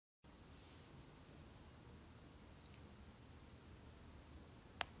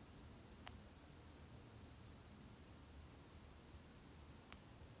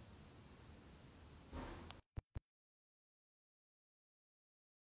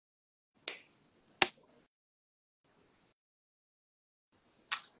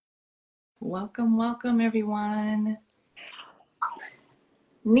Welcome, welcome, everyone.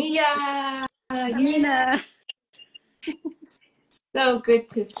 Nia, Amina. so good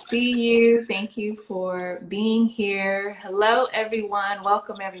to see you. Thank you for being here. Hello, everyone.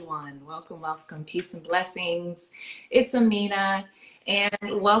 Welcome, everyone. Welcome, welcome. Peace and blessings. It's Amina, and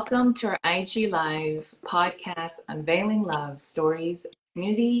welcome to our IG Live podcast, Unveiling Love, Stories of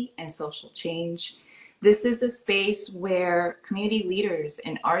Community and Social Change. This is a space where community leaders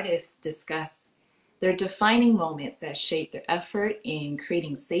and artists discuss their defining moments that shape their effort in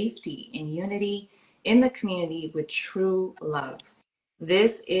creating safety and unity in the community with true love.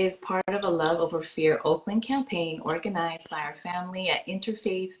 This is part of a Love Over Fear Oakland campaign organized by our family at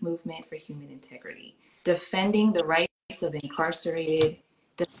Interfaith Movement for Human Integrity, defending the rights of the incarcerated,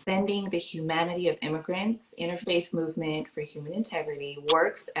 defending the humanity of immigrants. Interfaith Movement for Human Integrity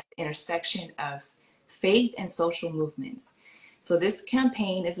works at the intersection of faith and social movements. So this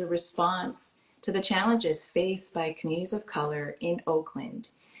campaign is a response to the challenges faced by communities of color in Oakland.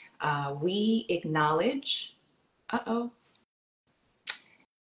 We acknowledge,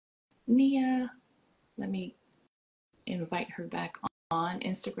 Nia, let me invite her back on.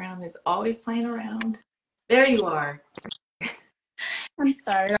 Instagram is always playing around. There you are. I'm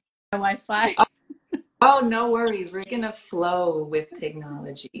sorry, Wi-Fi. Oh, no worries. We're going to flow with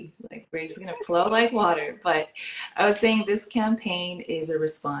technology. Like, we're just going to flow like water. But I was saying this campaign is a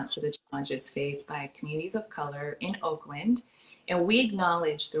response to the challenges faced by communities of color in Oakland. And we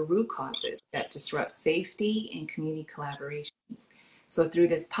acknowledge the root causes that disrupt safety and community collaborations. So through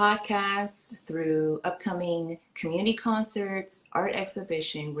this podcast, through upcoming community concerts, art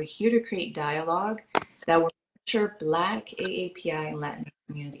exhibition, we're here to create dialogue that will nurture Black, AAPI, and Latin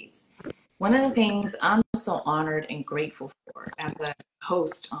communities. One of the things I'm so honored and grateful for as a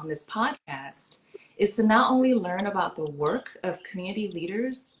host on this podcast is to not only learn about the work of community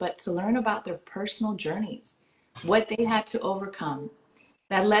leaders, but to learn about their personal journeys, what they had to overcome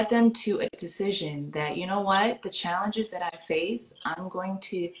that led them to a decision that, you know what, the challenges that I face, I'm going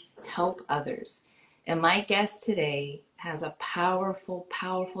to help others. And my guest today has a powerful,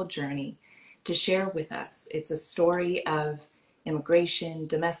 powerful journey to share with us. It's a story of immigration,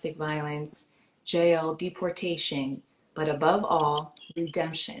 domestic violence, jail, deportation, but above all,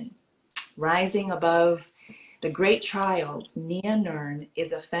 redemption. Rising above the great trials, Nourn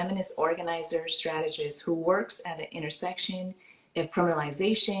is a feminist organizer, strategist who works at the intersection of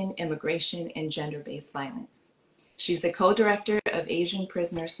criminalization, immigration, and gender-based violence. She's the co-director of Asian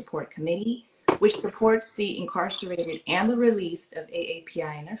Prisoner Support Committee, which supports the incarcerated and the released of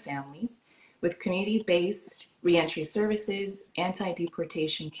AAPI and their families, with community-based reentry services,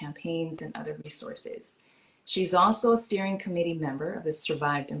 anti-deportation campaigns, and other resources. She's also a steering committee member of the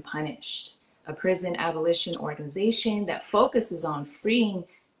Survived and Punished, a prison abolition organization that focuses on freeing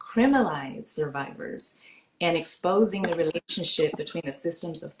criminalized survivors and exposing the relationship between the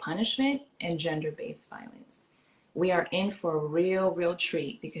systems of punishment and gender-based violence. We are in for a real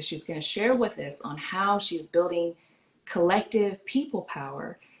treat because she's going to share with us on how she's building collective people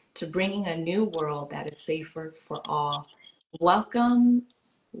power to bringing a new world that is safer for all. Welcome,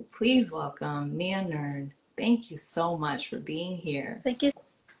 please welcome Nia Nourn. Thank you so much for being here. Thank you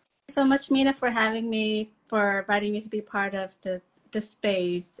so much, Mina, for having me, for inviting me to be part of the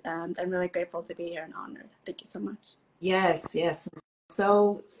space. I'm really grateful to be here and honored. Thank you so much. Yes.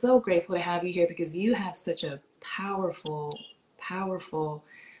 So grateful to have you here because you have such a powerful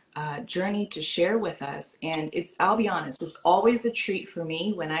journey to share with us. And I'll be honest, it's always a treat for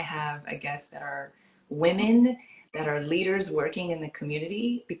me when I have a guest that are women, that are leaders working in the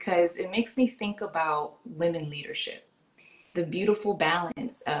community, because it makes me think about women leadership, the beautiful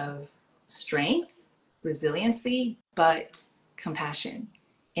balance of strength, resiliency, but compassion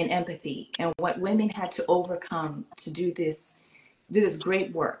and empathy, and what women had to overcome to do this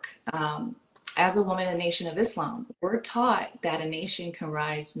great work. As a woman in the Nation of Islam, we're taught that a nation can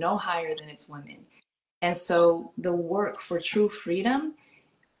rise no higher than its women. And so the work for true freedom,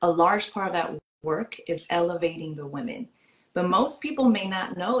 a large part of that work is elevating the women. But most people may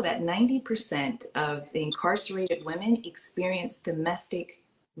not know that 90% of the incarcerated women experience domestic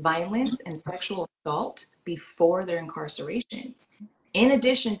violence and sexual assault before their incarceration. In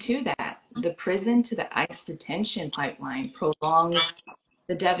addition to that, the prison to the ICE detention pipeline prolongs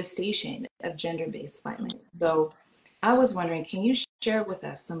the devastation of gender-based violence. So I was wondering, can you share with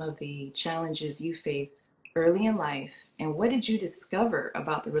us some of the challenges you face early in life, and what did you discover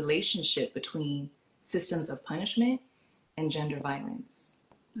about the relationship between systems of punishment and gender violence?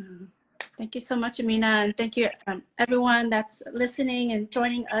 Thank you so much, Amina, and thank you everyone that's listening and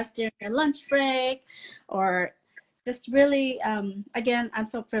joining us during your lunch break or just really, again, I'm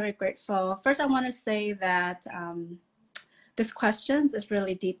so very grateful. First, I want to say that this question is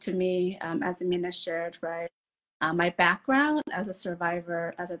really deep to me, as Amina shared, right? My background as a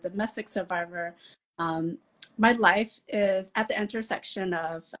survivor, as a domestic survivor, um, my life is at the intersection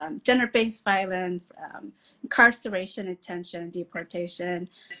of gender-based violence, incarceration, detention, deportation,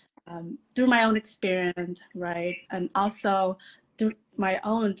 through my own experience, right? And also through my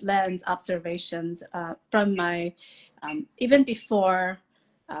own lens observations from my, even before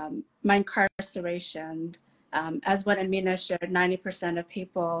my incarceration, as what Amina shared, 90% of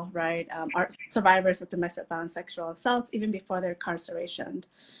people, right, are survivors of domestic violence, sexual assaults, even before their incarceration.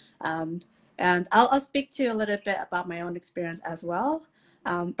 Um, and I'll speak to you a little bit about my own experience as well.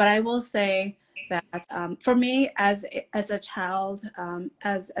 But I will say that for me, as a child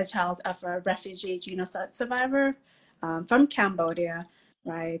of a refugee genocide survivor from Cambodia,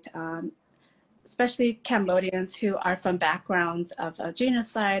 right? Especially Cambodians who are from backgrounds of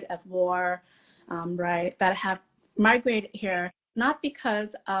genocide, of war, right, that have migrated here not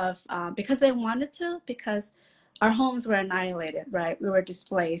because they wanted to, because our homes were annihilated, right? We were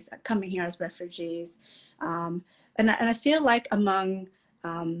displaced, coming here as refugees, and I feel like among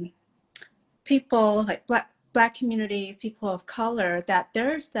people like black communities, people of color, that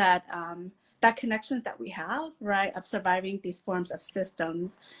there's that connection that we have, right, of surviving these forms of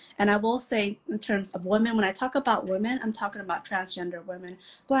systems. And I will say, in terms of women, when I talk about women, I'm talking about transgender women,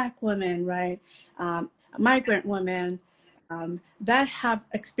 black women, right, migrant women, that have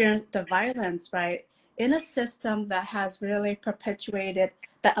experienced the violence, right, in a system that has really perpetuated,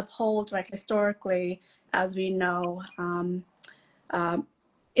 that upholds, right, historically, as we know, um,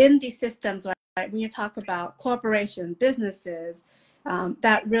 in these systems, right, when you talk about corporations, businesses,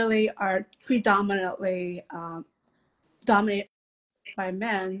 that really are predominantly dominated by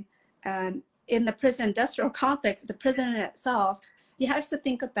men, and in the prison industrial complex, the prison in itself, you have to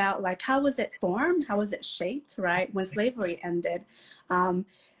think about like how was it formed, how was it shaped, right, when slavery ended,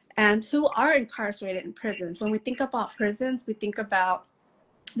 and who are incarcerated in prisons. When we think about prisons, we think about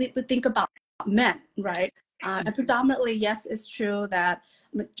men, right? And predominantly, yes, it's true that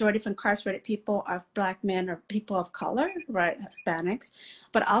majority of incarcerated people are Black men or people of color, right, Hispanics,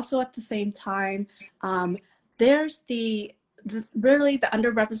 but also at the same time, there's really the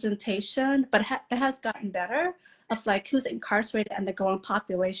underrepresentation, but it has gotten better, of like who's incarcerated and the growing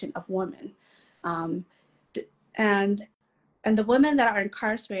population of women, um, and the women that are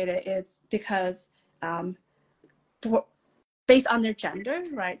incarcerated, it's because based on their gender,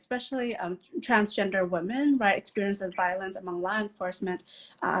 right? Especially transgender women, right? Experience of violence among law enforcement,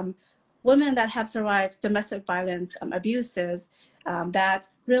 women that have survived domestic violence abuses, that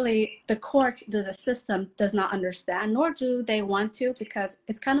really the court, the system does not understand, nor do they want to, because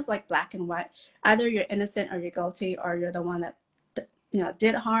it's kind of like black and white. Either you're innocent or you're guilty, or you're the one that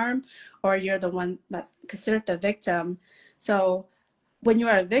did harm, or you're the one that's considered the victim. So when you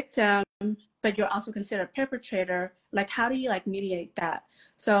are a victim, but you're also considered a perpetrator, like how do you like mediate that?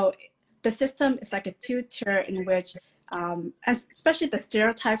 So the system is like a two-tier in which, especially the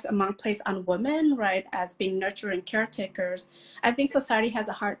stereotypes among placed on women, right, as being nurturing caretakers. I think society has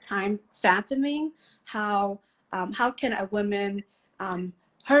a hard time fathoming how can a woman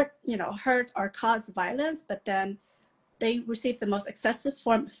hurt or cause violence, but then they receive the most excessive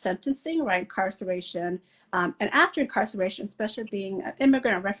form of sentencing, right, incarceration. And after incarceration, especially being an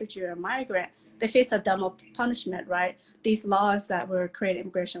immigrant, a refugee, or a migrant, they face a double punishment, right? These laws that were created,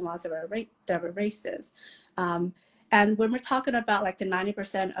 immigration laws that were racist. And when we're talking about like the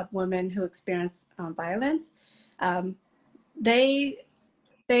 90% of women who experience violence, they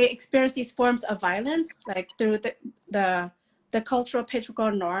they experience these forms of violence like through the cultural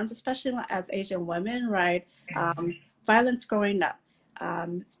patriarchal norms, especially as Asian women, right? Violence growing up,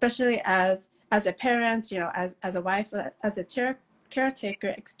 especially as a parent, as a wife, as a caretaker,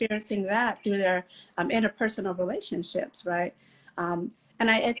 experiencing that through their interpersonal relationships, right? And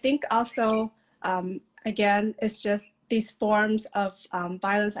I think also, again, it's just these forms of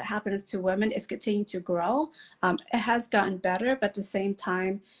violence that happens to women is continuing to grow. It has gotten better, but at the same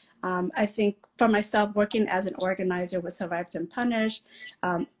time, I think for myself, working as an organizer with Survived and Punished,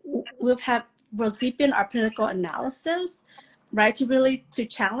 we'll deepen our political analysis, right, to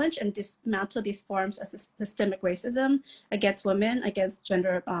challenge and dismantle these forms of systemic racism against women, against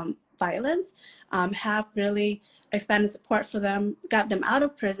gender violence, have really expanded support for them, got them out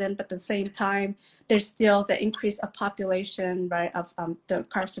of prison, but at the same time, there's still the increase of population, right, of the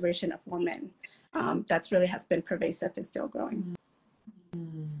incarceration of women. That's really has been pervasive and still growing.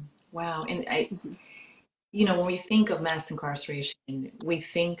 Wow. And when we think of mass incarceration, we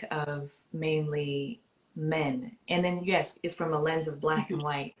think of mainly men. And then, yes, it's from a lens of black and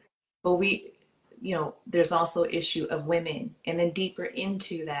white. But we, there's also issue of women. And then deeper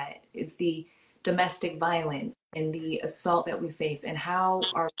into that is the domestic violence and the assault that we face. And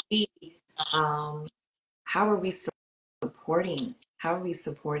um, how are we supporting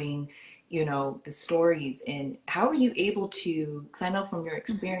the stories, and how are you able to, because I know from your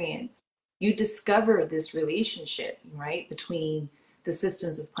experience you discover this relationship, right, between the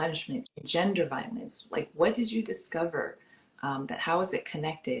systems of punishment and gender violence. Like, what did you discover, that how is it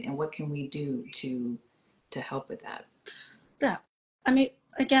connected, and what can we do to help with that? Yeah. I mean,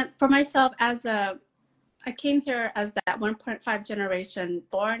 again, for myself, I came here as that 1.5 generation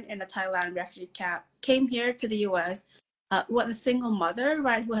born in a Thailand refugee camp, came here to the US with a single mother,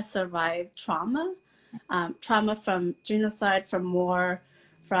 right, who has survived trauma from genocide, from war,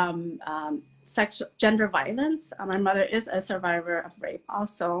 from sexual gender violence. My mother is a survivor of rape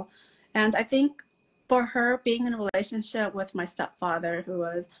also. And I think for her, being in a relationship with my stepfather, who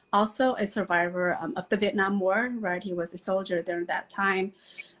was also a survivor of the Vietnam War, right? He was a soldier during that time.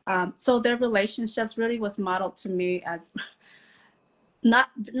 So their relationships really was modeled to me as not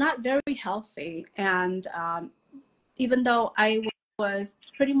very healthy. And even though I was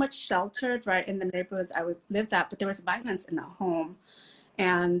pretty much sheltered, right, in the neighborhoods I was lived at, but there was violence in the home.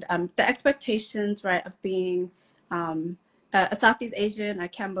 And the expectations, right, of being a Southeast Asian, a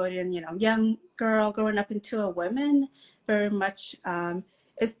Cambodian, young girl growing up into a woman, very much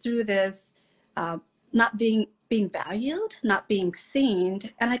is through this not being valued, not being seen.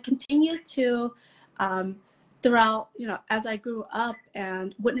 And I continued to throughout, as I grew up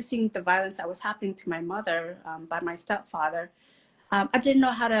and witnessing the violence that was happening to my mother by my stepfather. I didn't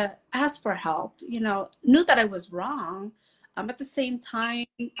know how to ask for help, knew that I was wrong. At the same time,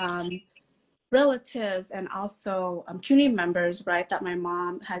 relatives and also community members, right, that my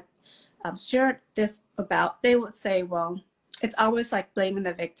mom had shared this about, they would say, well, it's always like blaming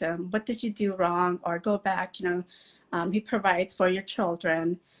the victim. What did you do wrong? Or go back, he provides for your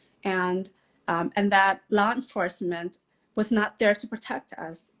children. And that law enforcement was not there to protect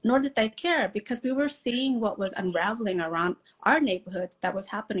us, nor did they care, because we were seeing what was unraveling around our neighborhood that was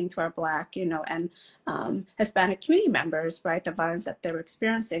happening to our Black, and Hispanic community members, right? The violence that they were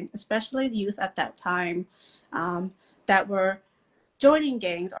experiencing, especially the youth at that time, that were joining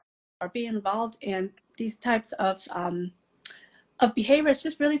gangs or being involved in these types of behaviors,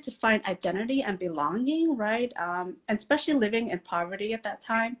 just really to find identity and belonging, right? And especially living in poverty at that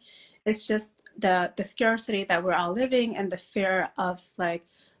time, it's just the scarcity that we're all living, and the fear of like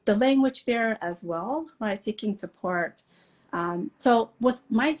the language fear as well, right? Seeking support. So with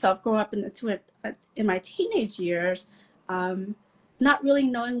myself growing up into it in my teenage years, not really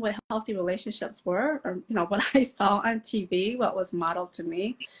knowing what healthy relationships were, or what I saw on TV, what was modeled to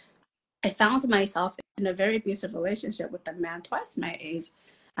me, I found myself in a very abusive relationship with a man twice my age.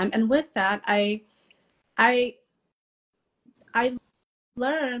 And with that, I I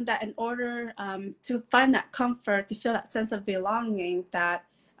learned that in order to find that comfort, to feel that sense of belonging, that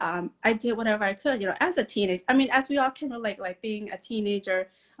I did whatever I could, as a teenager. I mean, as we all can relate, like being a teenager,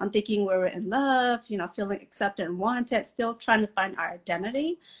 I'm thinking we were in love, feeling accepted and wanted, still trying to find our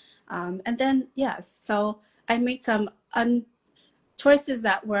identity. And then, yes, so I made some choices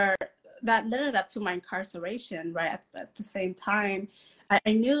that led up to my incarceration, right? At the same time,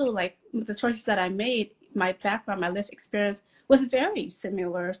 I knew like the choices that I made, my background, my lived experience was very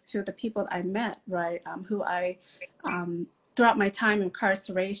similar to the people that I met, right? Who I, throughout my time in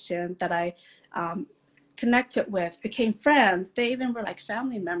incarceration, that I connected with, became friends. They even were like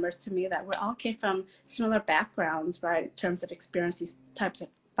family members to me, that we all came from similar backgrounds, right? In terms of experiencing these types of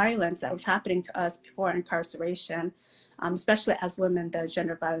violence that was happening to us before incarceration, especially as women, the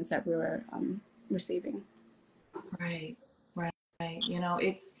gender violence that we were receiving. Right, right.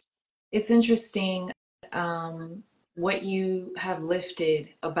 It's interesting, what you have lifted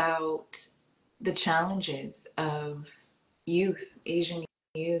about the challenges of youth, Asian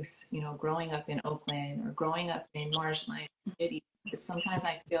youth, growing up in Oakland or growing up in marginalized communities. Sometimes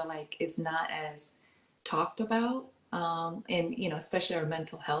I feel like it's not as talked about, and especially our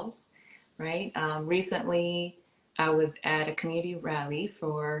mental health, right? Recently, I was at a community rally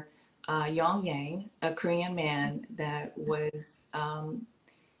for Yong Yang, a Korean man that was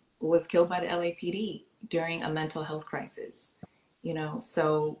killed by the LAPD during a mental health crisis.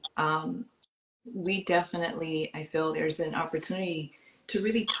 So we definitely, I feel there's an opportunity to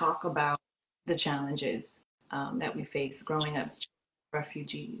really talk about the challenges that we face growing up as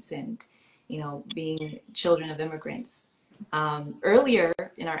refugees, and being children of immigrants. Earlier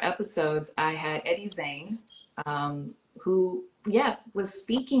in our episodes, I had Eddie Zane, who, yeah, was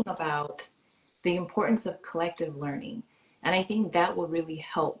speaking about the importance of collective learning. And I think that will really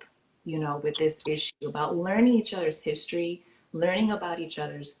help, with this issue about learning each other's history, learning about each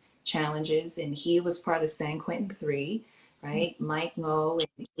other's challenges. And he was part of the San Quentin Three, right? Mike Moe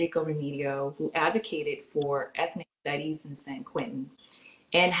and Rico Remedio, who advocated for ethnic studies in San Quentin,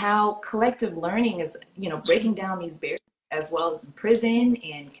 and how collective learning is, breaking down these barriers as well as in prison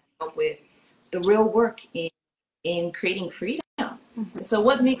and can help with the real work in creating freedom. And so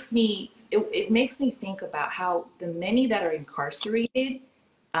what makes me, it makes me think about how the many that are incarcerated,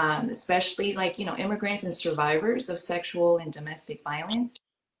 especially like, immigrants and survivors of sexual and domestic violence,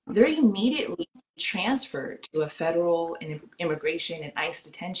 they're immediately transferred to a federal immigration and ICE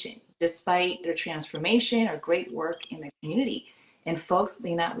detention, despite their transformation or great work in the community. And folks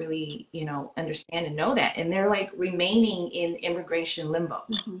may not really, understand and know that. And they're like remaining in immigration limbo.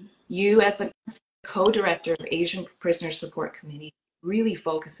 You, as a co-director of Asian Prisoner Support Committee, really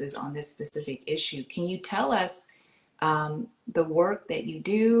focuses on this specific issue. Can you tell us the work that you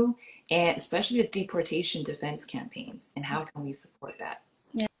do, and especially the deportation defense campaigns, and how can we support that?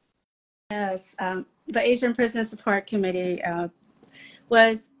 Yes, the Asian Prisoner Support Committee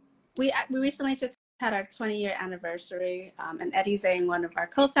was, we recently just had our 20-year anniversary, and Eddie Zhang, one of our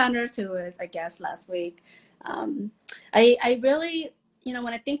co-founders, who was a guest last week. I really, when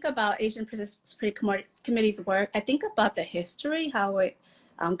I think about Asian Prisoner Support Committee's work, I think about the history, how it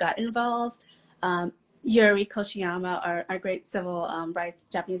got involved. Yuri Koshiyama, our great civil rights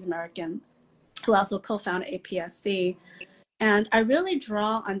Japanese American, who also co-founded APSC. And I really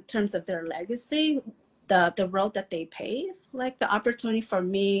draw on terms of their legacy, the road that they pave, like the opportunity for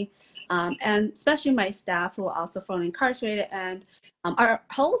me, and especially my staff who are also formerly incarcerated, and our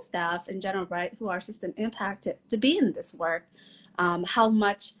whole staff in general, right, who are system impacted, to be in this work. How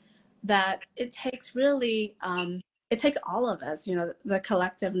much that it takes really, it takes all of us, the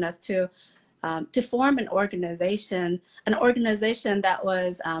collectiveness to form an organization that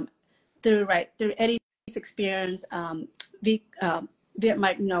was through Eddie's experience, Viet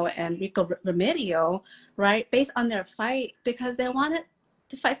Mike Noah and Rico Remedio, right, based on their fight, because they wanted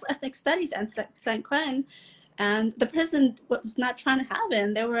to fight for ethnic studies and San Quentin, and the prison was not trying to have it,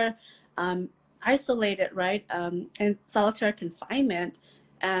 and they were isolated, right, in solitary confinement.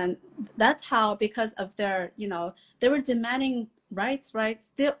 And that's how, because of their, they were demanding rights, right?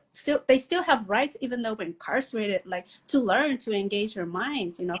 They still have rights, even though we're incarcerated, like to learn, to engage their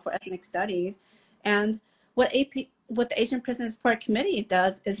minds, for ethnic studies. And what the Asian Prisoner Support Committee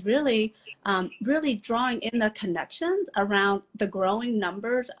does is really, really drawing in the connections around the growing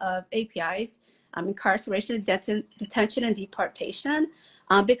numbers of APIs, incarceration, detention, and deportation,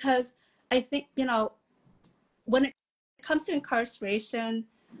 because I think, when it comes to incarceration,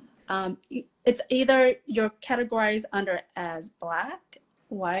 it's either you're categorized under as Black,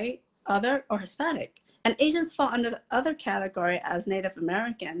 white, other, or Hispanic. And Asians fall under the other category as Native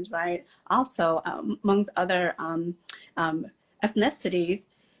Americans, right? Also, amongst other ethnicities.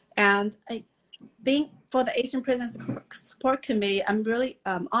 And being for the Asian Prisoner Support Committee, I'm really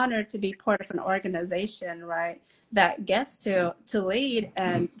honored to be part of an organization, right, that gets to lead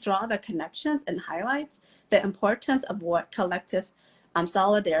and draw the connections and highlights the importance of what collective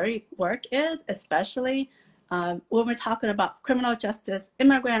solidarity work is, especially when we're talking about criminal justice,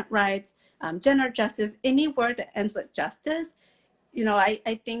 immigrant rights, gender justice, any word that ends with justice.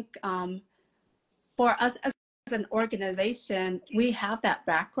 I think for us as an organization, we have that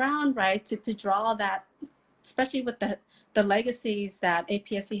background, right, to draw that, especially with the legacies that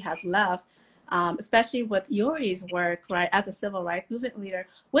APSC has left, especially with Yuri's work, right, as a civil rights movement leader,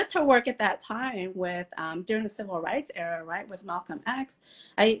 with her work at that time with during the civil rights era, right, with Malcolm X.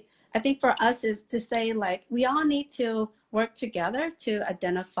 I think for us is to say, like, we all need to work together to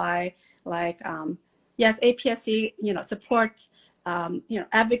identify, like, yes, APSC, supports,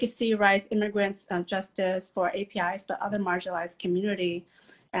 advocacy rights, immigrants, justice for APIs, but other marginalized community.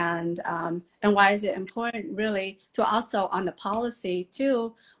 And why is it important, really, to also on the policy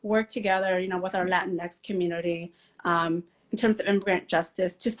to work together, with our Latinx community in terms of immigrant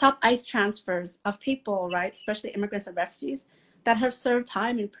justice, to stop ICE transfers of people, right, especially immigrants and refugees that have served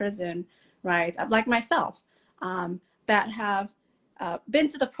time in prison, right, like myself, that have been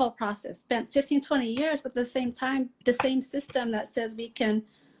to the parole process, spent 15, 20 years, but at the same time, the same system that says we can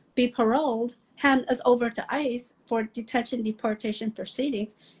be paroled hand us over to ICE for detention, deportation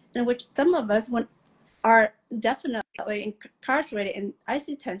proceedings, in which some of us are definitely incarcerated in ICE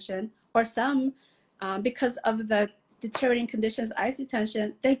detention, or some, because of the deteriorating conditions of ICE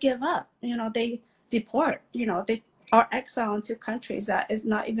detention, they give up, they deport, they are exiled to countries that is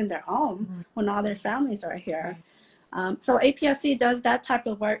not even their home when all their families are here. So APSC does that type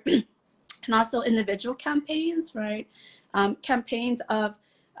of work and also individual campaigns, right? Campaigns of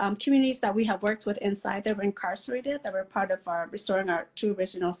communities that we have worked with inside that were incarcerated, that were part of our Restoring Our True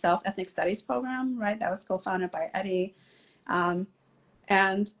Original Self Ethnic Studies program, right? That was co-founded by Eddie.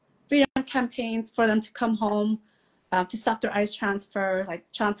 And freedom campaigns for them to come home, to stop their ICE transfer, like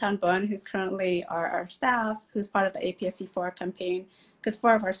Chantan Bun, who's currently our staff, who's part of the APSC4 campaign, because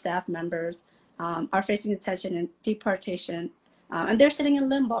 4 of our staff members are facing detention and deportation, and they're sitting in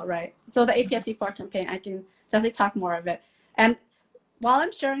limbo, right? So the APSC4 campaign, I can definitely talk more of it. And while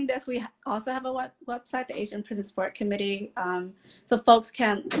I'm sharing this, we also have a website, the Asian Prison Support Committee, so folks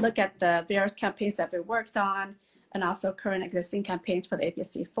can look at the various campaigns that we worked on, and also current existing campaigns for the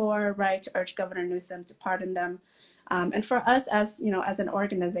APSC4, right, to urge Governor Newsom to pardon them. And for us, as as an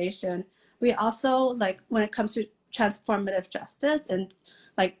organization, we also, like, when it comes to transformative justice and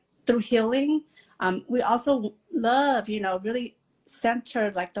like through healing, we also love, really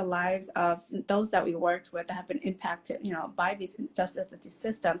centered like the lives of those that we worked with that have been impacted, by these injustice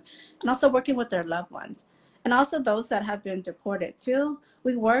systems, and also working with their loved ones, and also those that have been deported too.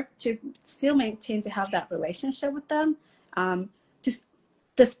 We work to still maintain to have that relationship with them, just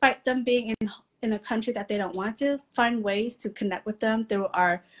despite them being in a country that they don't want to, find ways to connect with them through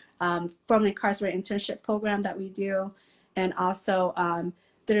our formerly incarcerated internship program that we do, and also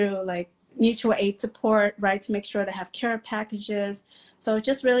through like mutual aid support, right, to make sure they have care packages. So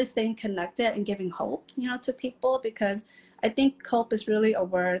just really staying connected and giving hope, to people, because I think hope is really a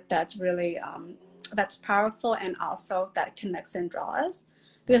word that's really that's powerful, and also that connects and draws,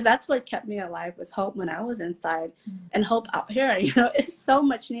 because that's what kept me alive, was hope when I was inside. And hope out here, is so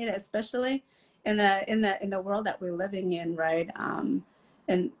much needed, especially in the world that we're living in, right?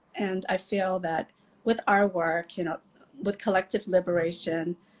 And I feel that with our work, with collective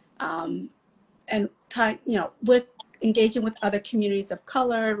liberation, and time, with engaging with other communities of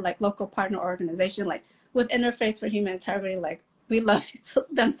color, like local partner organization, like with Interfaith for Human Integrity, like we love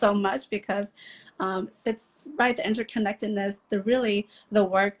them so much, because it's right, the interconnectedness, the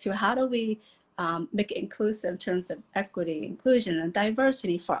work to how do we make it inclusive in terms of equity, inclusion, and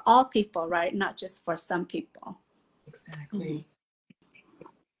diversity for all people, right? Not just for some people. Exactly.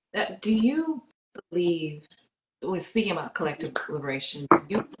 Do you believe, when speaking about collective liberation, do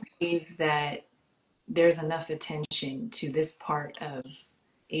you believe that there's enough attention to this part of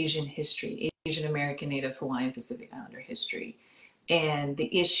Asian history, Asian American, Native Hawaiian, Pacific Islander history, and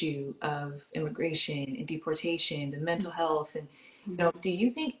the issue of immigration and deportation, the mental health, and do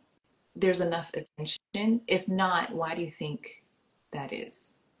you think there's enough attention? If not, why do you think that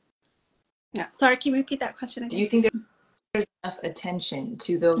is? Yeah, sorry, can you repeat that question again? Do you think there's enough attention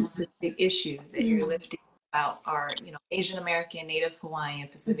to those specific issues that you're lifting about our, Asian American, Native Hawaiian,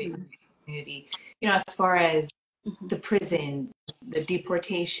 Pacific community, as far as the prison, the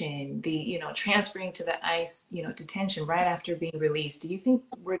deportation, the, transferring to the ICE, detention right after being released? Do you think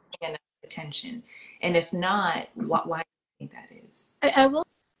we're getting enough attention? And if not, why do you think that is? I will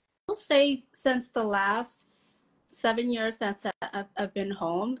say, since the last 7 years since I've been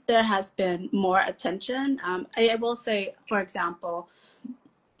home, there has been more attention. I will say, for example,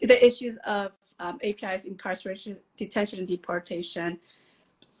 the issues of API's incarceration, detention, and deportation,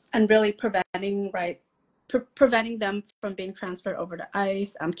 and really preventing, right, preventing them from being transferred over to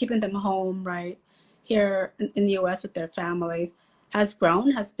ICE, keeping them home, right, here in the US with their families, has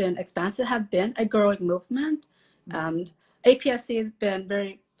grown, has been expansive, have been a growing movement. APSC has been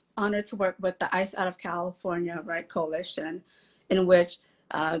very honored to work with the ICE out of California, right, coalition, in which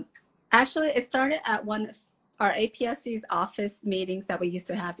actually it started at one of our APSC's office meetings that we used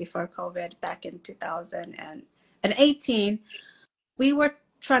to have before COVID back in 2018. We were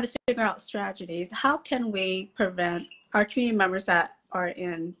trying to figure out strategies. How can we prevent our community members that are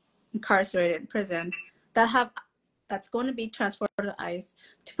incarcerated in prison that's going to be transferred to ICE,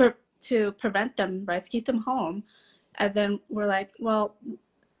 to prevent them, right, to keep them home? And then we're like, well,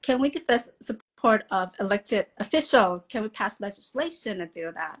 can we get the support of elected officials? Can we pass legislation to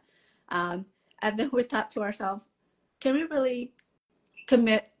do that? And then we thought to ourselves, can we really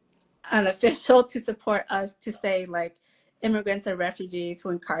commit an official to support us to say, like, immigrants and refugees who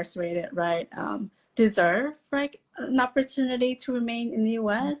are incarcerated, right, deserve, right, an opportunity to remain in the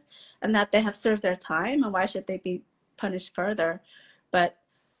US, and that they have served their time, and why should they be punished further? But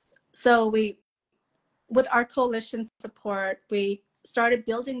so with our coalition support, we started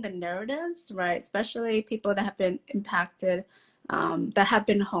building the narratives, right, especially people that have been impacted, that have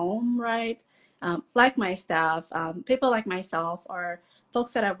been home, right, like my staff, people like myself, or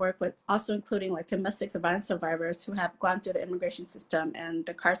folks that I work with, also including like domestic violence survivors who have gone through the immigration system and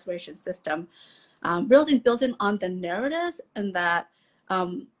the incarceration system, building on the narratives, and that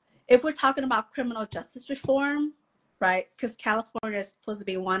if we're talking about criminal justice reform, right? Because California is supposed to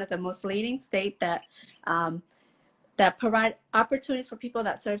be one of the most leading states that that provide opportunities for people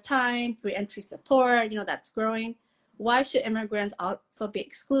that serve time, reentry support, that's growing. Why should immigrants also be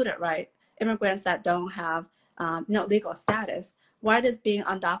excluded, right? Immigrants that don't have, legal status. Why does being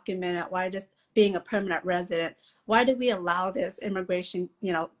undocumented, why does being a permanent resident, why do we allow this immigration,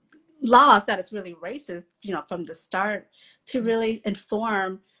 laws that is really racist, from the start to really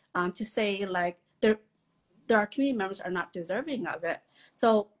inform, to say like our community members are not deserving of it.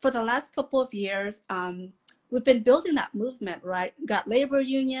 So for the last couple of years, we've been building that movement, right? Got labor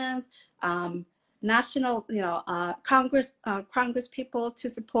unions, national, Congress people to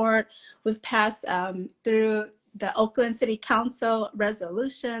support. We've passed through the Oakland City Council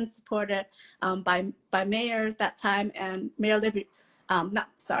resolution supported by mayors that time, and Mayor Libby,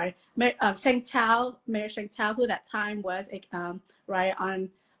 Mayor Sheng Tao, who that time was right on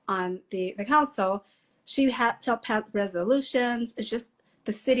the council. She helped pass resolutions. It's just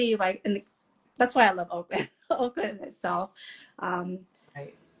the city, like, and that's why I love Oakland. Oakland itself,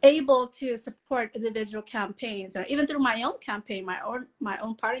 Right. able to support individual campaigns, or even through my own campaign, my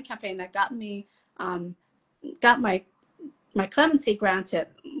own party campaign that got my clemency granted,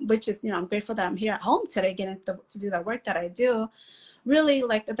 which is, I'm grateful that I'm here at home today, getting to do the work that I do. Really,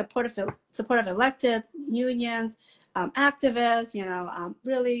 like the support of elected unions, activists,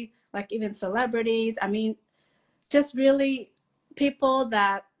 really, like, even celebrities. I mean, just really people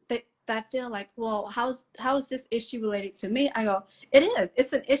that feel like, well, how is this issue related to me? I go, it is.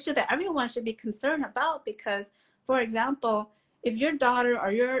 It's an issue that everyone should be concerned about, because, for example, if your daughter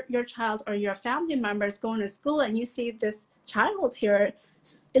or your child or your family member is going to school and you see this child here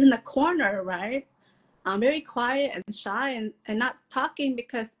in the corner, right? Very quiet and shy and not talking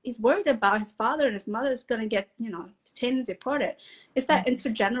because he's worried about his father and his mother is going to get, detained and deported. It's that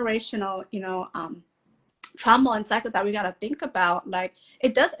intergenerational, trauma and cycle that we got to think about. Like,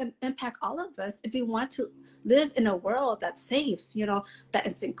 it does impact all of us if we want to live in a world that's safe, that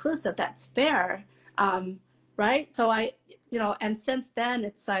it's inclusive, that's fair, right? So and since then,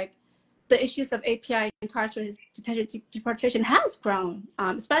 it's like the issues of API, incarceration, detention, deportation has grown,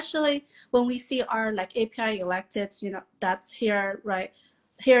 especially when we see our like API electeds, that's here, right?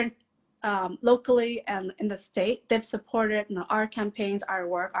 Here locally and in the state, they've supported our campaigns, our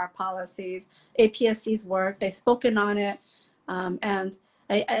work, our policies, APSC's work. They've spoken on it, and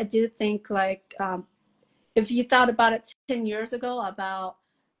I do think, like, if you thought about it 10 years ago about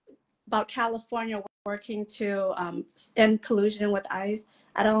California working to end collusion with ICE,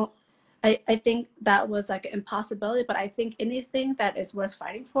 I think that was like an impossibility. But I think anything that is worth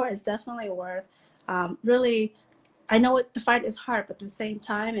fighting for is definitely worth really. I know the fight is hard, but at the same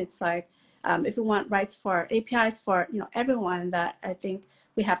time, it's like, if we want rights for APIs for everyone, that I think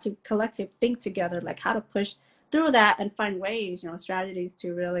we have to collectively think together, like how to push through that and find ways, strategies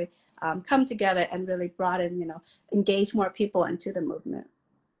to really come together and really broaden, engage more people into the movement.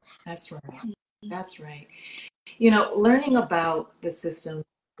 That's right. That's right. Learning about the system,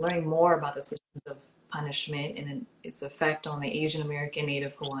 learning more about the systems of punishment and its effect on the Asian American,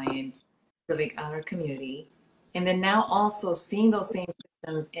 Native Hawaiian, Pacific Islander community, and then now also seeing those same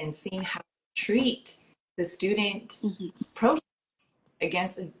systems and seeing how to treat the student protest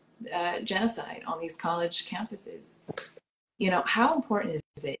against genocide on these college campuses. How important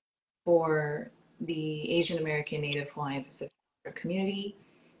is it for the Asian American, Native Hawaiian, Pacific Islander community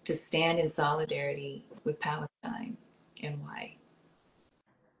to stand in solidarity with Palestine, and why?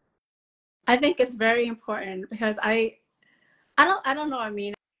 I think it's very important because I don't know, I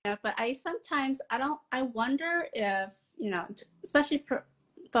mean, but I sometimes I wonder if, especially for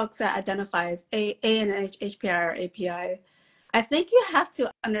folks that identify as ANH, HPI, or API, I think you have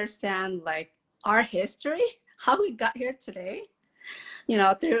to understand, like, our history, how we got here today,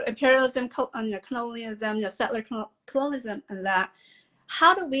 through imperialism, colonialism, settler colonialism, and that.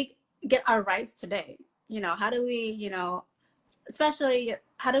 How do we get our rights today? How do we, especially,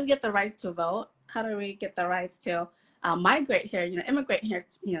 how do we get the rights to vote? How do we get the rights to migrate here, immigrate here,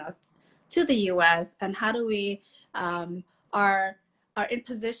 to the U.S.? And how do we are in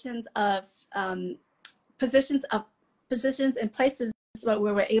positions in places where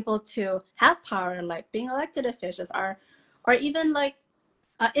we're able to have power, like being elected officials, or even like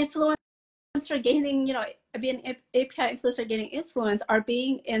influence for gaining, being API influencer, gaining influence, or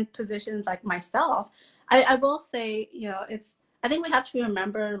being in positions like myself. I will say, I think we have to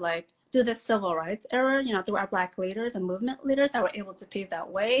remember, like, through the civil rights era, through our Black leaders and movement leaders that were able to pave that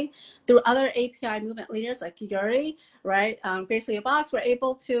way, through other API movement leaders like Yuri, right, Grace Lee Box, were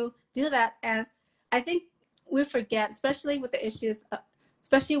able to do that. And I think we forget, especially with the issues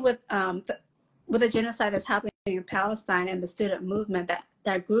especially with the genocide that's happening in Palestine and the student movement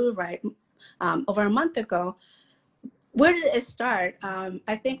that grew over a month ago. Where did it start?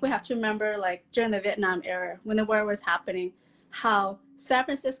 I think we have to remember, like during the Vietnam era, when the war was happening, how San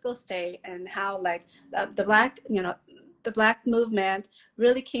Francisco State and how like the black, the black movement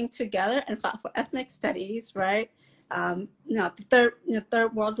really came together and fought for ethnic studies, right? The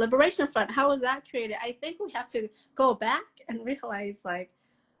Third World Liberation Front. How was that created? I think we have to go back and realize, like,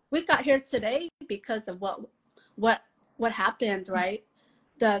 we got here today because of what what happened, right?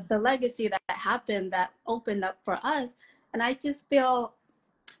 The legacy that happened that opened up for us. And I just feel,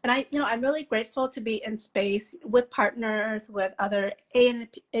 and I'm really grateful to be in space with partners, with other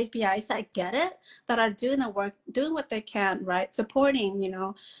APIs that get it, that are doing the work, doing what they can, right? Supporting,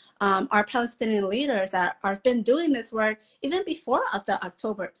 our Palestinian leaders that have been doing this work even before the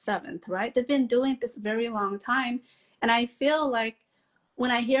October 7th, right? They've been doing this very long time. And I feel like when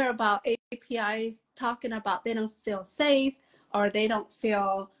I hear about APIs talking about they don't feel safe, or they don't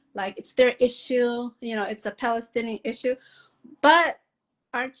feel like it's their issue, it's a Palestinian issue, but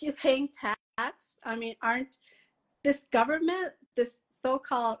aren't you paying tax? I mean, aren't this government, this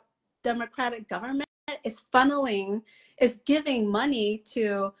so-called democratic government, is giving money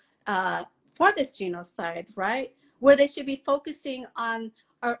to for this genocide, right? Where they should be focusing on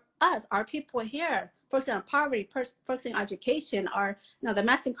our people here, focusing on poverty, focusing on education, or the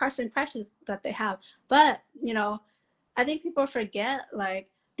mass incarceration pressures that they have. But I think people forget, like,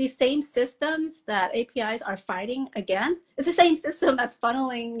 these same systems that APIs are fighting against, it's the same system that's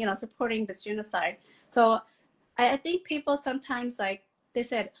funneling, supporting this genocide. So I think people sometimes, like, they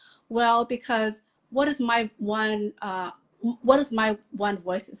said, well, because what is my one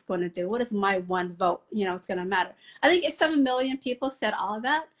voice is going to do? What is my one vote? It's going to matter. I think if 7 million people said all of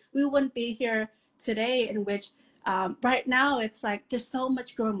that, we wouldn't be here today, in which right now it's like there's so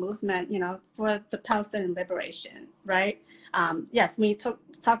much growing movement, for the Palestinian liberation, right? Yes, when you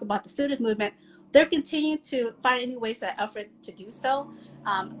talk about the student movement, they're continuing to find any ways that effort to do so.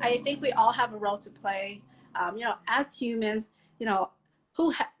 I think we all have a role to play. As humans,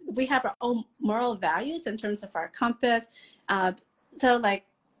 we have our own moral values in terms of our compass. So, like,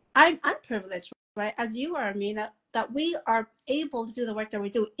 I'm privileged, right, as you are, Amina, that we are able to do the work that we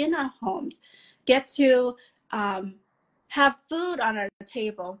do in our homes, get to have food on our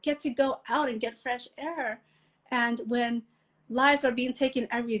table, get to go out and get fresh air. And when lives are being taken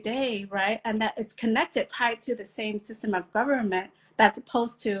every day, right, and that is connected, tied to the same system of government that's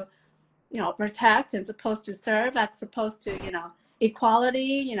supposed to protect and supposed to serve, that's supposed to,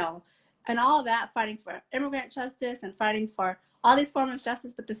 equality, and all that, fighting for immigrant justice and fighting for all these forms of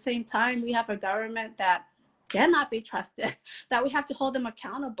justice. But at the same time, we have a government that cannot be trusted, that we have to hold them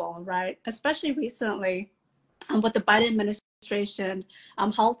accountable, right? Especially recently, with the Biden administration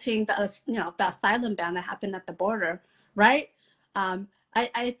halting the asylum ban that happened at the border, right?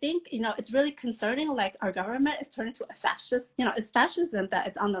 I think it's really concerning. Like, our government is turning to a fascist. It's fascism that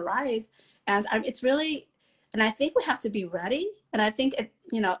it's on the rise, and it's really. And I think we have to be ready. And I think it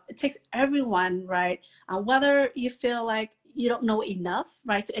takes everyone, right? Whether you feel like you don't know enough,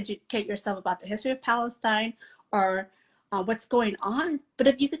 right, to educate yourself about the history of Palestine, or what's going on. But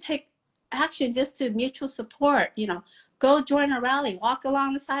if you could take action just to mutual support, go join a rally, walk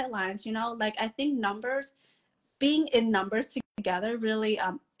along the sidelines, like, I think being in numbers together really,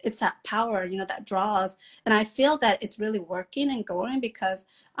 it's that power, that draws. And I feel that it's really working and growing because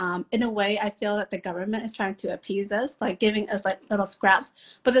in a way, I feel that the government is trying to appease us, like giving us like little scraps.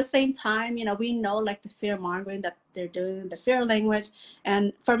 But at the same time, we know, like, the fear mongering that they're doing, the fear language.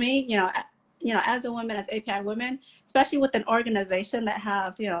 And for me, as a woman, as API women, especially with an organization that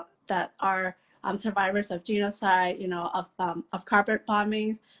have, that are survivors of genocide, of carpet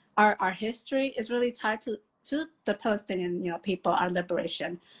bombings, our history is really tied to the Palestinian, people, our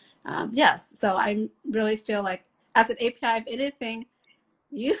liberation. Yes, so I really feel like, as an API, if anything,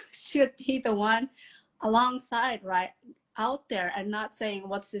 you should be the one alongside, right, out there, and not saying,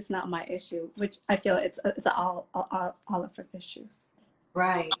 "What's this not my issue?" Which I feel it's all of our issues.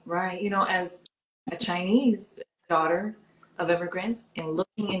 Right, right. As a Chinese daughter of immigrants and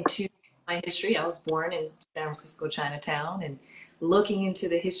looking into my history, I was born in San Francisco, Chinatown, and looking into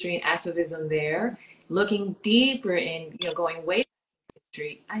the history and activism there, looking deeper in, going way back in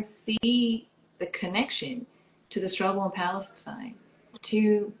history, I see the connection to the struggle in Palestine,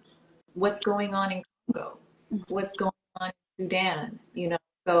 to what's going on in Congo, what's going on in Sudan,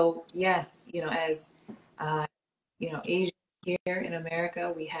 So yes, as uh, Asians here in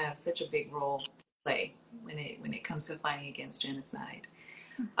America, we have such a big role to play when it comes to fighting against genocide.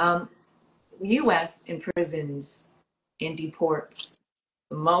 Um, U.S. imprisons and deports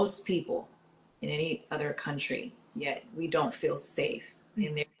most people in any other country, yet we don't feel safe.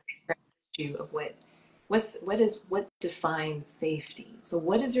 And there's an issue of what defines safety. So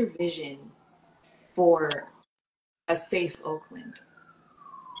what is your vision for a safe Oakland,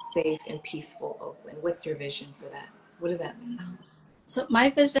 safe and peaceful Oakland? What's your vision for that? What does that mean? So my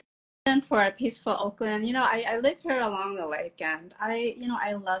vision for a peaceful Oakland, I live here along the lake, and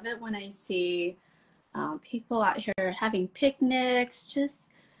I love it when I see people out here having picnics, just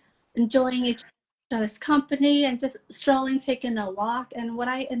enjoying each other's company and just strolling, taking a walk. And what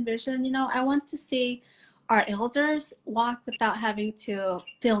I envision, I want to see our elders walk without having to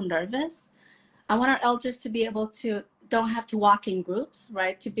feel nervous. I want our elders to be able to don't have to walk in groups,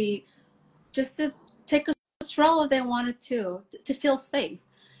 right? To be just to take a stroll if they wanted to feel safe.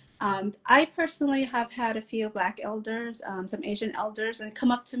 I personally have had a few Black elders, some Asian elders, and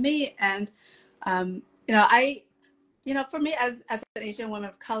come up to me and, I for me as an Asian woman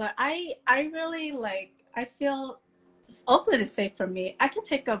of color, I really I feel Oakland is safe for me. I can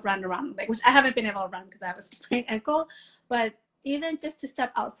take a run around the lake, which I haven't been able to run because I have a sprained ankle, but even just to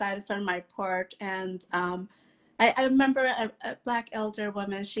step outside in front of my porch and I remember a Black elder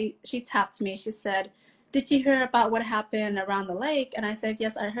woman, she tapped me, she said, "Did you hear about what happened around the lake?" And I said,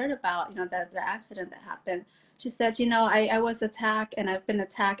 "Yes, I heard about, the accident that happened." She said, I was attacked and I've been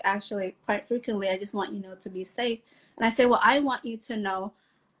attacked actually quite frequently. I just want to be safe. And I say, well, I want you to know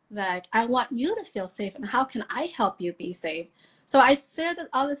that I want you to feel safe and how can I help you be safe? So I say that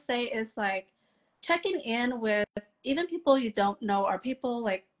all to say is checking in with even people you don't know or people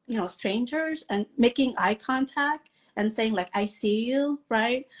strangers and making eye contact and saying I see you,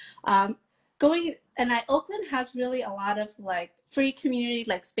 right? Going and Oakland has really a lot of free community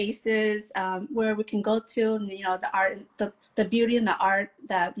spaces where we can go to, and, the art, the beauty and the art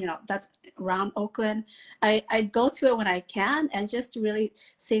that that's around Oakland. I go to it when I can, and just really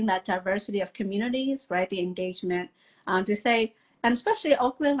seeing that diversity of communities, right? The engagement to say, and especially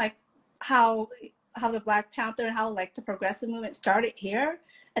Oakland, how the Black Panther and how the progressive movement started here,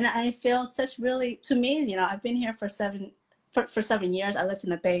 and I feel such really to me, I've been here for 7 years. I lived in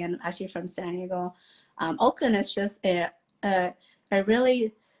the Bay and I'm actually from San Diego. Oakland is just a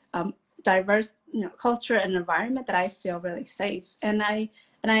really diverse culture and environment that I feel really safe. And I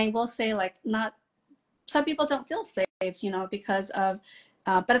will say not some people don't feel safe, because of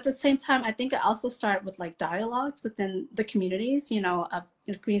but at the same time, I think it also started with dialogues within the communities, of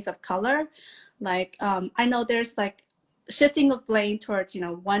communities of color. I know there's shifting of blame towards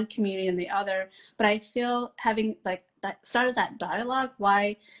one community and the other, but I feel having that started that dialogue,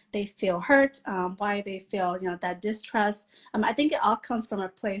 why they feel hurt, why they feel that distrust. I think it all comes from a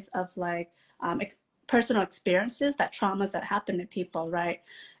place of personal experiences, that traumas that happen to people, right?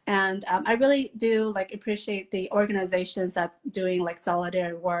 And I really do appreciate the organizations that's doing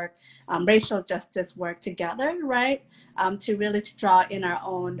solidarity work, racial justice work together, right? To really to draw in our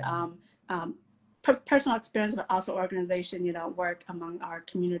own personal experience, but also organization, work among our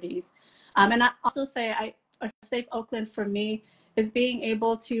communities. And I also say a safe Oakland for me is being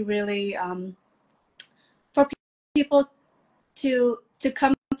able to really for people to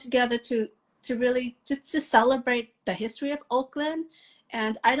come together to really just to celebrate the history of Oakland.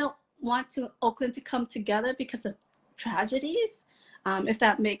 And I don't want Oakland to come together because of tragedies, if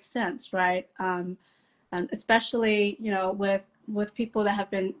that makes sense, right? Especially with people that have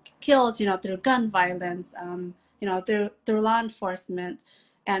been killed, through gun violence, through law enforcement.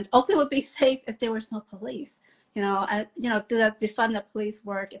 And Oakland would be safe if there was no police. To defund the police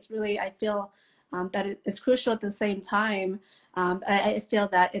work, it's really, I feel that it is crucial at the same time. I feel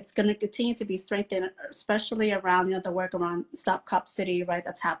that it's going to continue to be strengthened, especially around the work around Stop Cop City, right?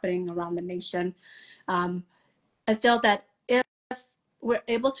 That's happening around the nation. I feel that if we're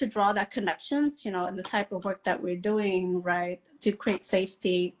able to draw that connections, and the type of work that we're doing, right, to create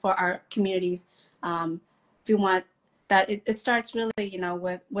safety for our communities, if we want that, it starts really,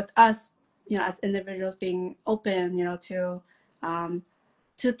 with us, as individuals being open, to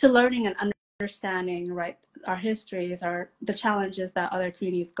learning and understanding, right, our histories, the challenges that other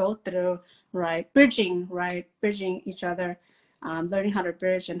communities go through, right, bridging each other, learning how to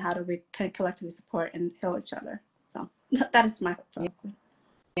bridge and how do we kind of collectively support and heal each other. So that is my hope.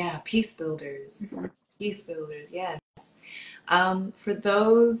 Yeah, peace builders. Peace builders, yes. For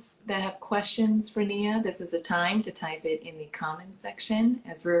those that have questions for Nia, this is the time to type it in the comments section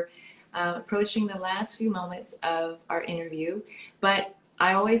as we're approaching the last few moments of our interview. But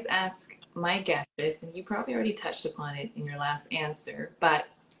I always ask my guests, and you probably already touched upon it in your last answer, but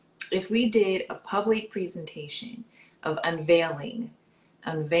if we did a public presentation of unveiling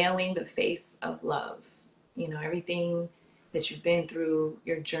the face of love, everything that you've been through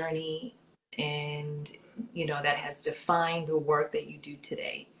your journey and that has defined the work that you do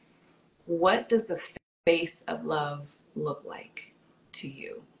today. What does the face of love look like to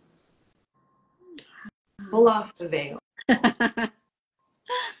you? Pull off the veil. It's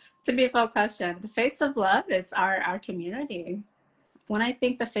a beautiful question. The face of love is our community. When I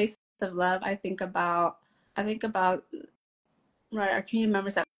think the face of love, I think about right, our community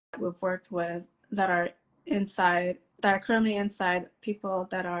members that we've worked with that are inside, that are currently inside, people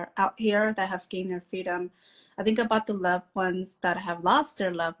that are out here that have gained their freedom. I think about the loved ones that have lost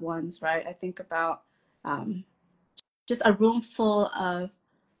their loved ones, right? I think about um, just a room full of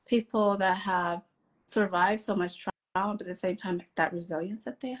people that have survived so much trauma, but at the same time, that resilience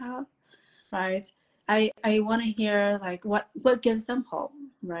that they have, right? I want to hear like what gives them hope,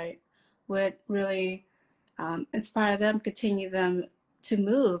 right? What really inspire them, continue them to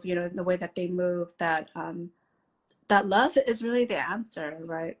move, in the way that they move. That love is really the answer,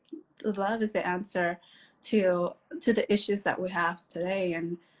 right? The love is the answer to the issues that we have today,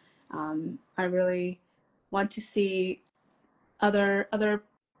 and I really want to see other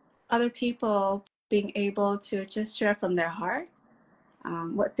people being able to just share from their heart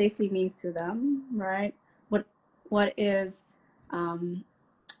what safety means to them, right? What is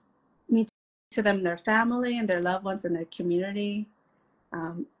mean to them, their family and their loved ones and their community.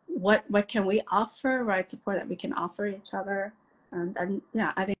 What can we offer, right? Support that we can offer each other, and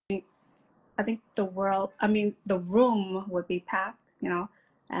yeah, I think the room would be packed,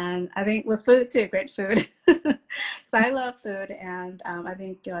 and I think with food too, great food. So I love food, and I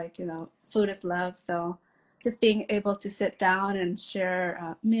think food is love. So just being able to sit down and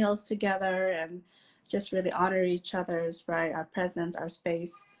share meals together and just really honor each other's right, our presence, our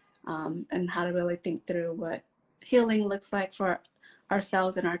space, and how to really think through what healing looks like for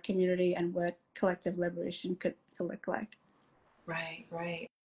ourselves and our community, and what collective liberation could look like. Right, right.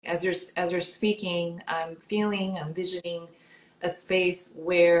 As you're speaking, I'm visioning a safe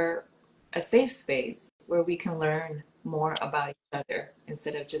space where we can learn more about each other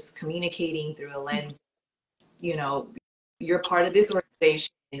instead of just communicating through a lens, you know, you're part of this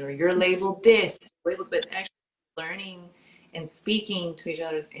organization or you're labeled this, but actually learning and speaking to each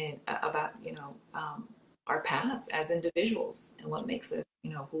other's about, our paths as individuals and what makes us,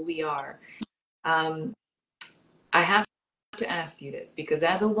 who we are. Um, I have to ask you this because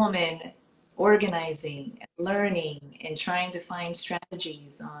as a woman organizing and learning and trying to find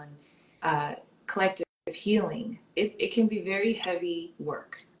strategies on collective healing, it can be very heavy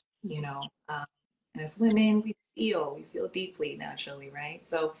work, you know. And as women, we feel deeply naturally, right?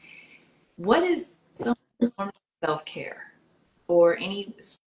 So, what is some form of self-care or any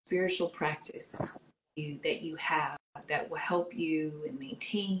spiritual practice that you have that will help you and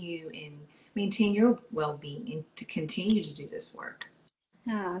maintain your well-being and to continue to do this work?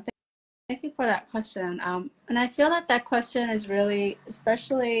 Yeah, thank you for that question. And I feel that that question is really,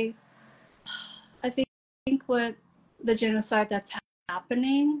 especially, I think with the genocide that's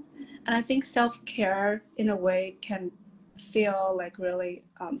happening, and I think self-care in a way can feel like really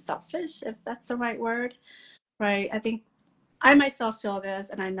selfish, if that's the right word, right? I think I myself feel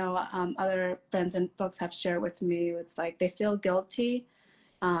this, and I know other friends and folks have shared with me. It's like they feel guilty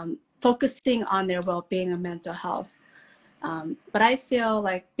focusing on their well-being and mental health. But I feel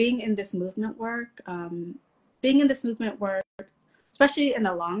like being in this movement work, especially in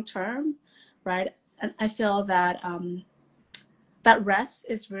the long term, right? And I feel that that rest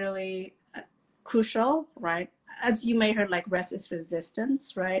is really crucial, right? As you may heard, like rest is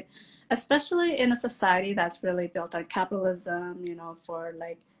resistance, right? Especially in a society that's really built on capitalism, for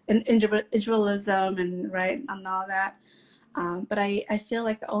like individualism and right and all that. But I feel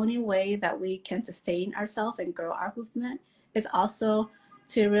like the only way that we can sustain ourselves and grow our movement is also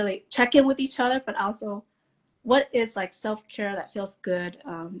to really check in with each other, but also what is like self-care that feels good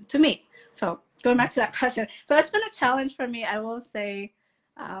to me. So going back to that question, so it's been a challenge for me, I will say,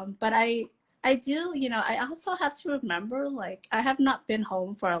 but I do, I also have to remember, like, I have not been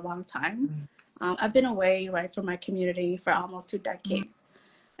home for a long time. I've been away, right, from my community for almost 2 decades.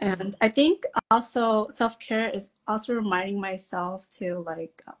 And I think also self-care is also reminding myself to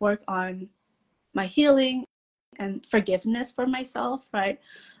like work on my healing and forgiveness for myself, right?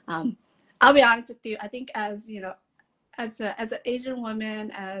 I'll be honest with you. I think as as an Asian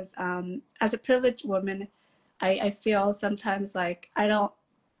woman, as a privileged woman, I feel sometimes like I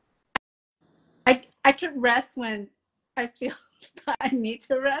can rest when I feel that I need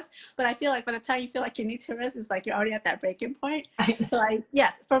to rest, but I feel like by the time you feel like you need to rest, it's like you're already at that breaking point. So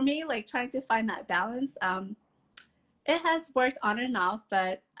yes, for me, like trying to find that balance, it has worked on and off,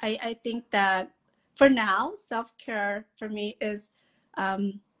 but I think that for now, self-care for me is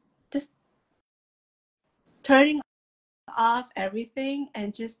just turning off everything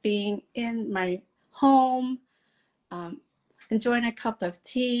and just being in my home, um, enjoying a cup of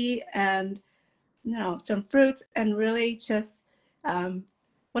tea and some fruits, and really just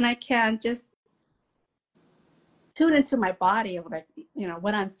when I can just tune into my body, like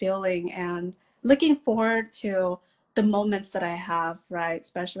what I'm feeling, and looking forward to the moments that I have, right?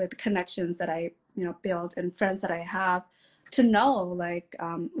 Especially the connections that I build and friends that I have, to know like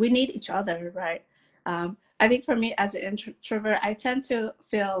we need each other, right? I think for me as an introvert, I tend to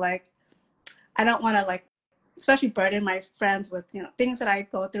feel like I don't want to like, especially burden my friends with things that I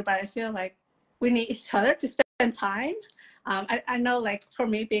go through, but I feel like we need each other to spend time. I know like for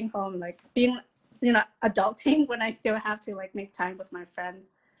me being home, like being adulting when I still have to like make time with my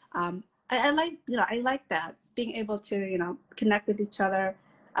friends. I like I like that, being able to connect with each other,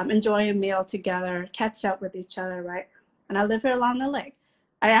 enjoy a meal together, catch up with each other, right? And I live here along the lake.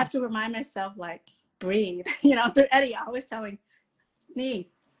 I have to remind myself like breathe. Through Eddie always telling me,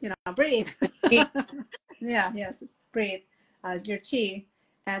 breathe. Yeah, yes, breathe, your chi.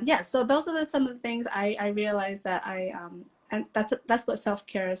 And yeah, so those are some of the things I realized that and that's what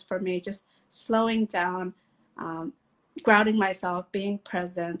self-care is for me, just slowing down, um, grounding myself, being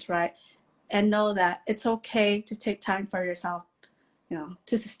present, right? And know that it's okay to take time for yourself,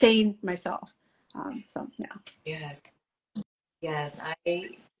 to sustain myself. So yeah. Yes, yes, I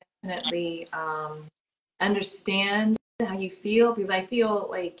definitely understand how you feel, because I feel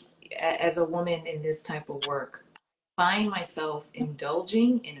like as a woman in this type of work, I find myself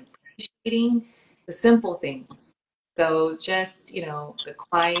indulging and appreciating the simple things. So just, the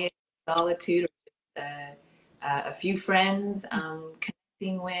quiet solitude, or a few friends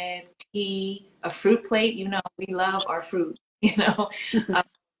connecting with, tea, a fruit plate. We love our fruit, um,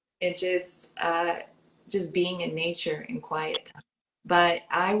 and just being in nature in quiet time. But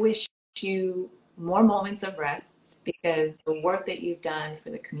I wish you more moments of rest, because the work that you've done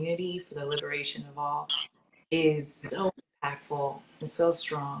for the community, for the liberation of all, is so impactful and so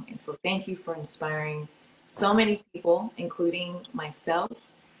strong. And so thank you for inspiring so many people, including myself.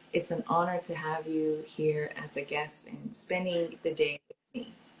 It's an honor to have you here as a guest and spending the day with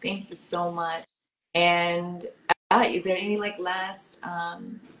me. Thank you so much. And is there any like last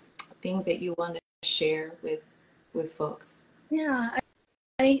things that you want to share with folks? Yeah,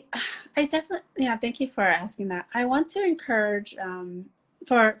 I I definitely, yeah, thank you for asking that. I want to encourage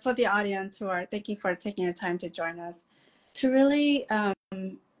for the audience who are, thank you for taking your time to join us, to really I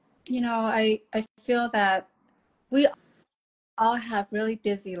feel that we all have really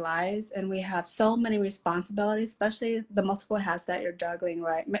busy lives, and we have so many responsibilities, especially the multiple hats that you're juggling,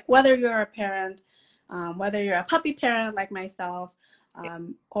 right? Whether you're a parent, whether you're a puppy parent like myself,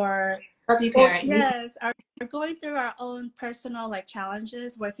 or Puppy parent, you. yes, are going through our own personal like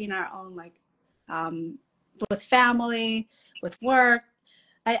challenges, working our own like um, with family, with work.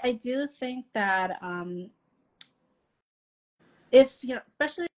 I do think that if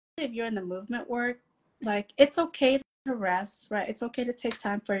especially if you're in the movement work, like it's okay to rest, right? It's okay to take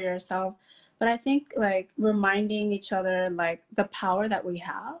time for yourself. But I think like reminding each other like the power that we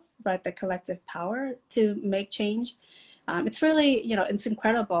have, right? The collective power to make change. It's really, it's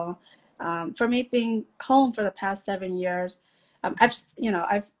incredible. For me, being home for the past 7 years,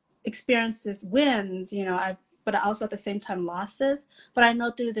 I've experienced these wins, but also at the same time losses. But I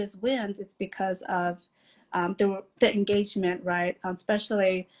know through these wins, it's because of the engagement, right?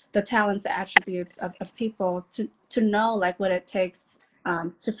 Especially the talents, the attributes of people to know like what it takes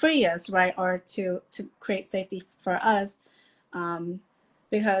to free us, right? Or to create safety for us.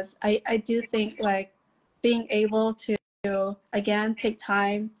 Because I do think like being able to, again, take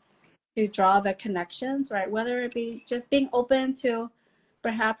time to draw the connections, right? Whether it be just being open to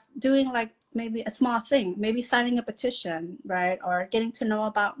perhaps doing like maybe a small thing, maybe signing a petition, right? Or getting to know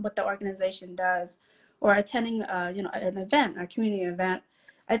about what the organization does, or attending, an event, a community event.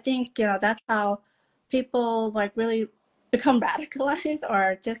 I think, that's how people like really become radicalized,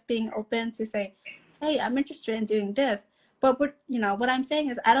 or just being open to say, hey, I'm interested in doing this. But what I'm saying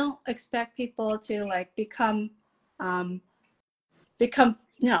is I don't expect people to like um, become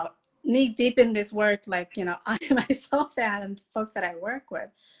knee deep in this work, like I myself and folks that I work with.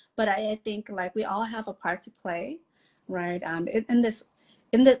 But I think like we all have a part to play, right? In this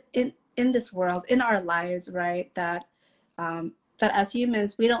in this world, in our lives, right? That as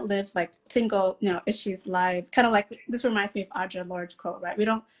humans we don't live like single issues life, kind of like this reminds me of Audre Lorde's quote, right? We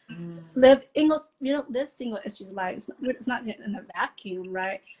don't live single issues lives. It's not in a vacuum,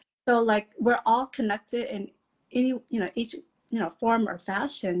 right? So like we're all connected, and each form or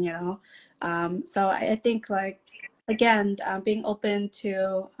fashion, so I think, like, again, being open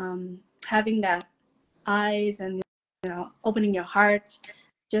to having that eyes and opening your heart,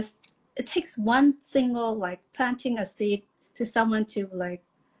 just it takes one single, like, planting a seed to someone to, like,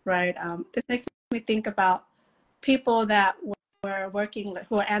 right. This makes me think about people that were working, like,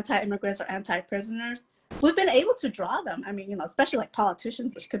 who are anti-immigrants or anti-prisoners. We've been able to draw them. I mean, especially like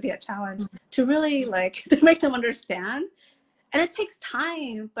politicians, which could be a challenge, to really, like, to make them understand. And it takes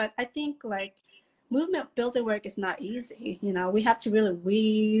time, but I think, like, movement building work is not easy. We have to really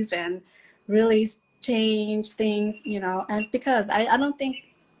weave and really change things, and because I don't think,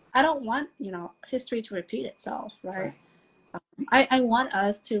 I don't want, history to repeat itself, right? I want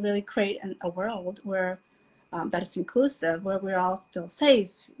us to really create a world where that is inclusive, where we all feel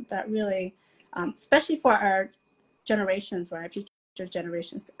safe, that really, especially for our generations, right, future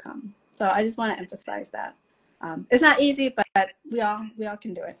generations to come. So I just want to emphasize that. It's not easy, but we all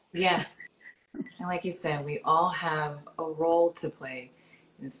can do it. Yes. And like you said, we all have a role to play.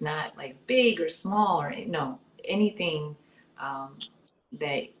 It's not like big or small or no, anything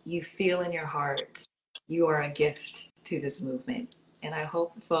that you feel in your heart, you are a gift to this movement. And I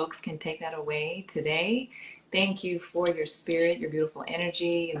hope folks can take that away today. Thank you for your spirit, your beautiful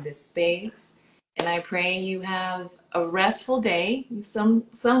energy in this space. And I pray you have a restful day.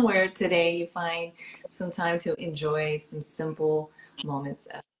 Somewhere today you find some time to enjoy some simple moments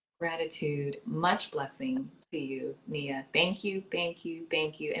of gratitude. Much blessing to you, Nia. Thank you, thank you,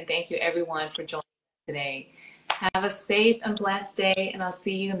 thank you. And thank you everyone for joining us today. Have a safe and blessed day, and I'll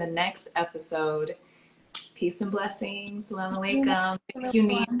see you in the next episode. Peace and blessings. Salam alaikum. Thank you,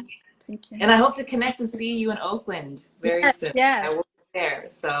 Nia. Thank you. And I hope to connect and see you in Oakland very soon. Yes. I will be there.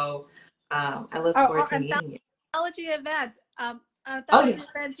 So I look forward to meeting you. Anthology event. Anthology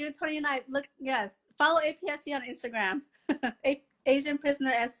event, June 29th. Look, yes. Follow APSC on Instagram. Asian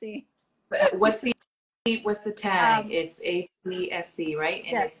Prisoner SC. What's the tag? It's APSC, right?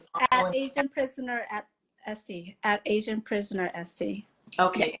 And yes, it's at Asian Prisoner at SC. At Asian Prisoner SC.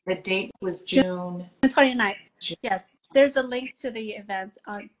 Okay. Yeah. The date was June 29th. Yes. There's a link to the event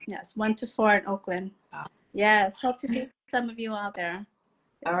on 1 to 4 in Oakland. Wow. Yes. Hope to see some of you out there.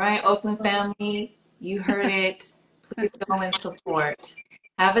 All right, Oakland family, you heard it. Please go and support.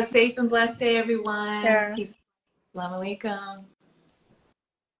 Have a safe and blessed day, everyone. Peace. Assalamu alaikum.